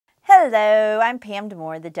Hello, I'm Pam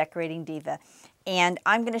Damour, the Decorating Diva, and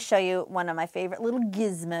I'm going to show you one of my favorite little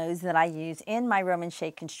gizmos that I use in my Roman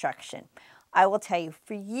shade construction. I will tell you,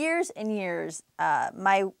 for years and years,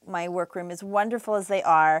 my workroom, as wonderful as they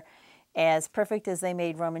are, as perfect as they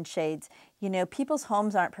made Roman shades, you know, people's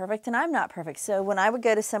homes aren't perfect and I'm not perfect. So when I would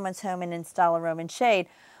go to someone's home and install a Roman shade,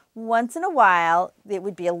 once in a while, it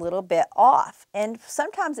would be a little bit off. And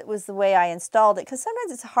sometimes it was the way I installed it, because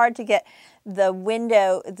sometimes it's hard to get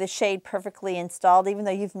the shade perfectly installed, even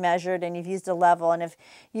though you've measured and you've used a level. And if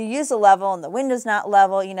you use a level and the window's not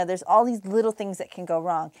level, you know, there's all these little things that can go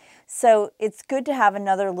wrong. So it's good to have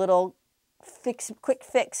another little quick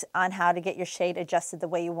fix on how to get your shade adjusted the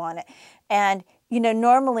way you want it. And you know,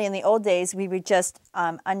 normally in the old days we would just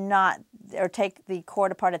unknot or take the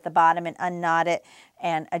cord apart at the bottom and unknot it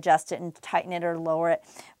and adjust it and tighten it or lower it.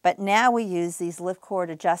 But now we use these lift cord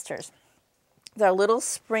adjusters. They're little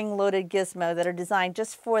spring-loaded gizmo that are designed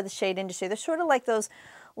just for the shade industry. They're sort of like those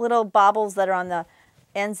little bobbles that are on the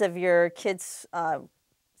ends of your kids'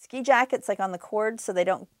 ski jackets, like on the cord, so they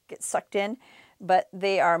don't get sucked in. But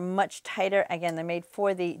they are much tighter. Again, they're made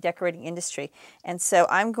for the decorating industry. And so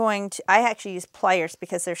I actually use pliers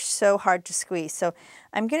because they're so hard to squeeze. So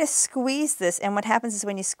I'm going to squeeze this, and what happens is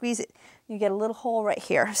when you squeeze it, you get a little hole right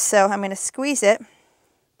here. So I'm going to squeeze it,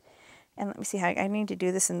 and let me see how I need to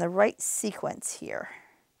do this in the right sequence here.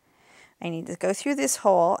 I need to go through this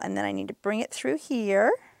hole, and then I need to bring it through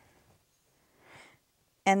here,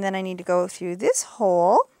 and then I need to go through this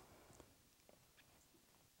hole,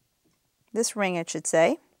 this ring I should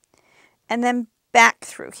say, and then back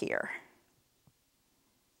through here.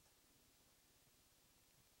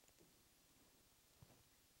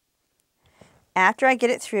 After I get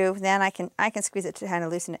it through, then I can squeeze it to kind of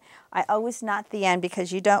loosen it. I always knot the end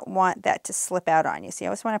because you don't want that to slip out on you. So you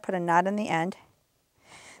always want to put a knot in the end.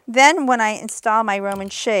 Then when I install my Roman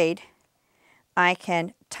shade, I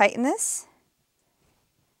can tighten this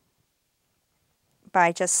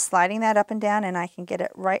by just sliding that up and down, and I can get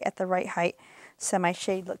it right at the right height so my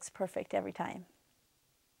shade looks perfect every time.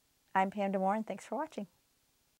 I'm Pam Damour, and thanks for watching.